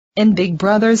In Big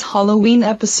Brother's Halloween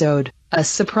episode, a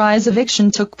surprise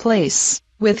eviction took place,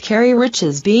 with Kerry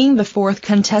Riches being the fourth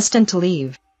contestant to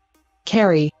leave.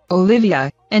 Kerry,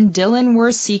 Olivia, and Dylan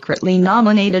were secretly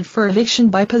nominated for eviction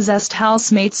by possessed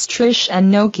housemates Trish and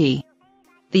Noki.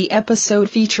 The episode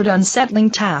featured unsettling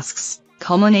tasks,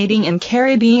 culminating in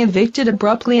Kerry being evicted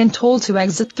abruptly and told to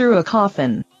exit through a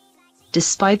coffin.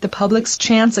 Despite the public's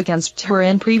chants against her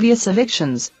in previous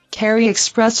evictions, Kerry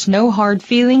expressed no hard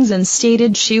feelings and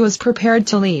stated she was prepared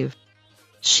to leave.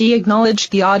 She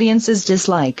acknowledged the audience's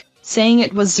dislike, saying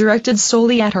it was directed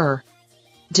solely at her.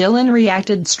 Dylan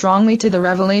reacted strongly to the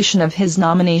revelation of his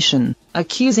nomination,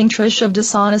 accusing Trish of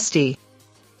dishonesty.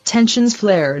 Tensions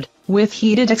flared, with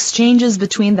heated exchanges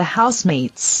between the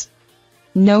housemates.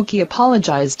 Noki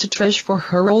apologized to Trish for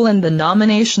her role in the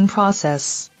nomination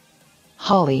process.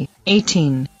 Holly,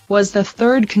 18, was the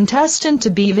third contestant to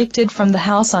be evicted from the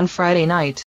house on Friday night.